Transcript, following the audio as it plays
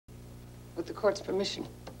With the court's permission.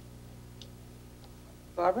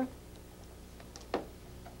 Barbara?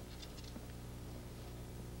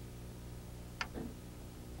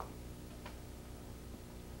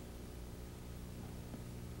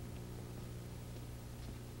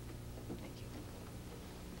 Thank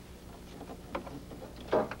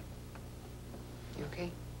you. You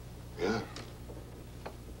okay? Yeah.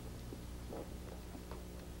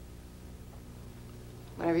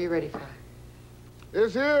 Whenever you're ready, Fry.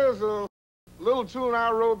 This here's a little tune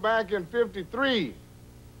I wrote back in '53.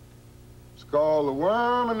 It's called The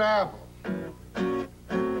Worm and the Apple.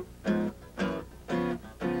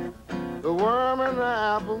 The worm and the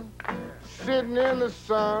apple, sitting in the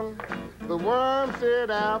sun. The worm said,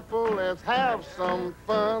 apple, let's have some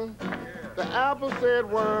fun. The apple said,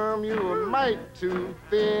 worm, you a mite too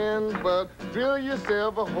thin, but drill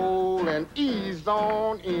yourself a hole and ease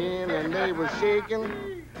on in. And they were shaking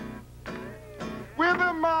with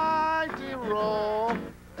a mighty roar.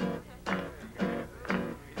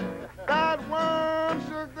 That worm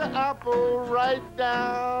shook the apple right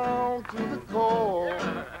down to the core.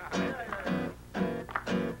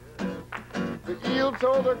 The eel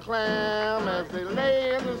told the clam as they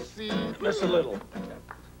lay in the sea. Mr. Little,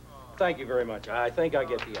 thank you very much. I think I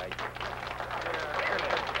get the idea.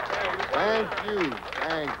 Thank you,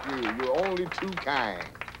 thank you. You're only too kind.